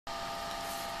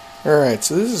Alright,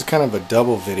 so this is kind of a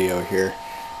double video here.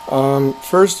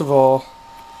 First of all,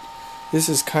 this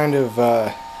is kind of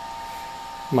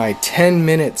my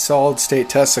 10-minute solid-state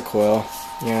Tesla coil.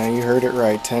 Yeah, you heard it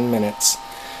right, 10 minutes.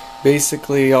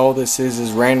 Basically, all this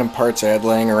is random parts I had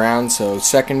laying around, so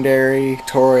secondary,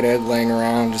 toroid I had laying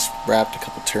around, just wrapped a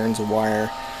couple turns of wire.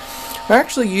 I'm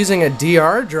actually using a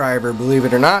DR driver, believe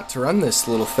it or not, to run this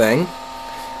little thing.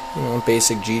 You know,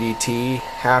 basic GDT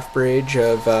half bridge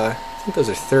of, I think those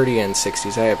are 30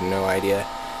 N60s, I have no idea.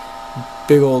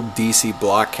 Big old DC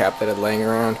block cap that I had laying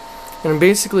around. And I'm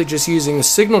basically just using the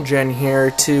signal gen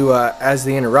here to, as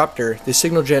the interrupter. The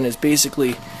signal gen is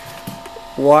basically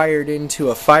wired into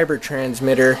a fiber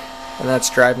transmitter, and that's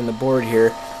driving the board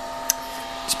here.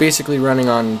 It's basically running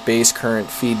on base current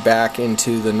feedback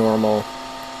into the normal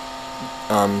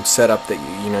setup that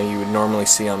you would normally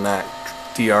see on that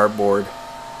DR board.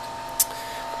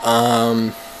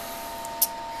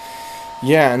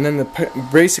 Yeah, and then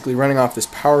basically running off this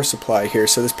power supply here.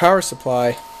 So this power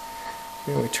supply,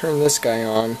 we turn this guy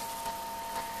on.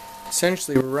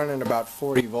 Essentially, we're running about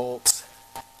 40 volts.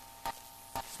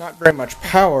 It's not very much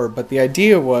power, but the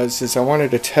idea is I wanted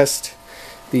to test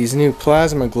these new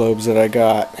plasma globes that I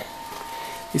got.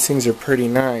 These things are pretty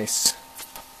nice.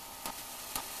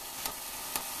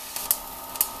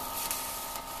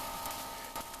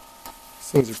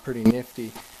 These things are pretty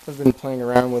nifty. I've been playing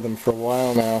around with them for a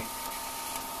while now.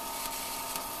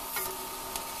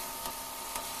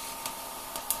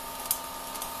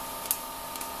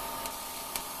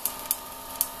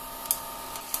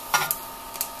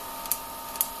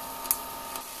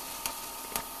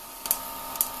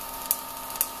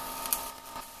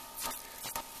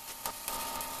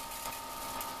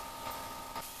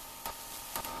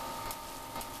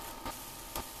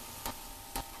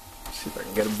 See if I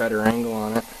can get a better angle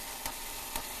on it.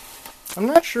 I'm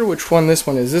not sure which one this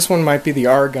one is. This one might be the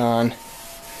Argon.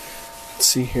 Let's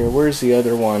see here. Where's the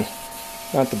other one?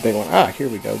 Not the big one. Ah, here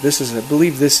we go. This is, I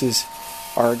believe this is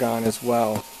Argon as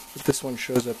well. But this one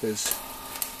shows up as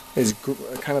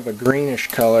kind of a greenish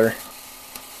color.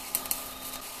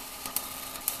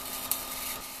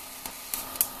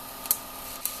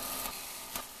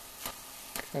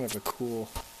 Kind of a cool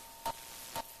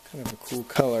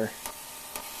color.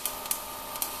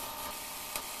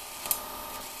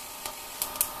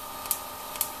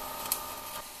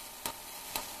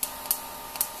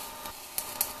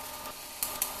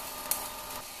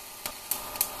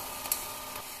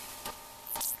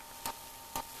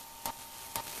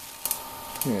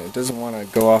 Yeah, it doesn't want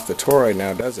to go off the toroid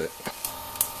now, does it?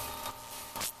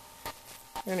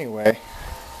 Anyway,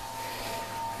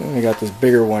 then we got this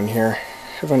bigger one here.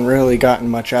 Haven't really gotten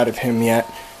much out of him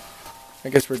yet. I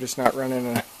guess we're just not running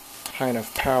a high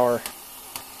enough power.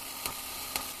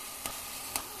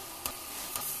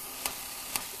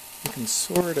 You can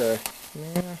sorta,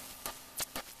 yeah,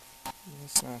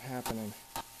 it's not happening.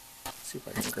 Let's see if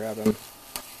I can grab him.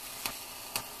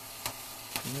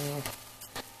 No.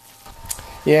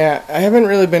 Yeah, I haven't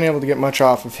really been able to get much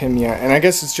off of him yet, and I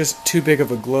guess it's just too big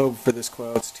of a globe for this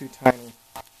coil. It's too tiny.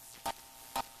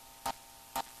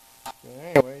 But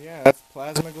anyway, yeah, that's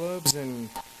plasma globes and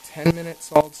 10-minute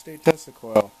solid-state Tesla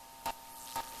coil.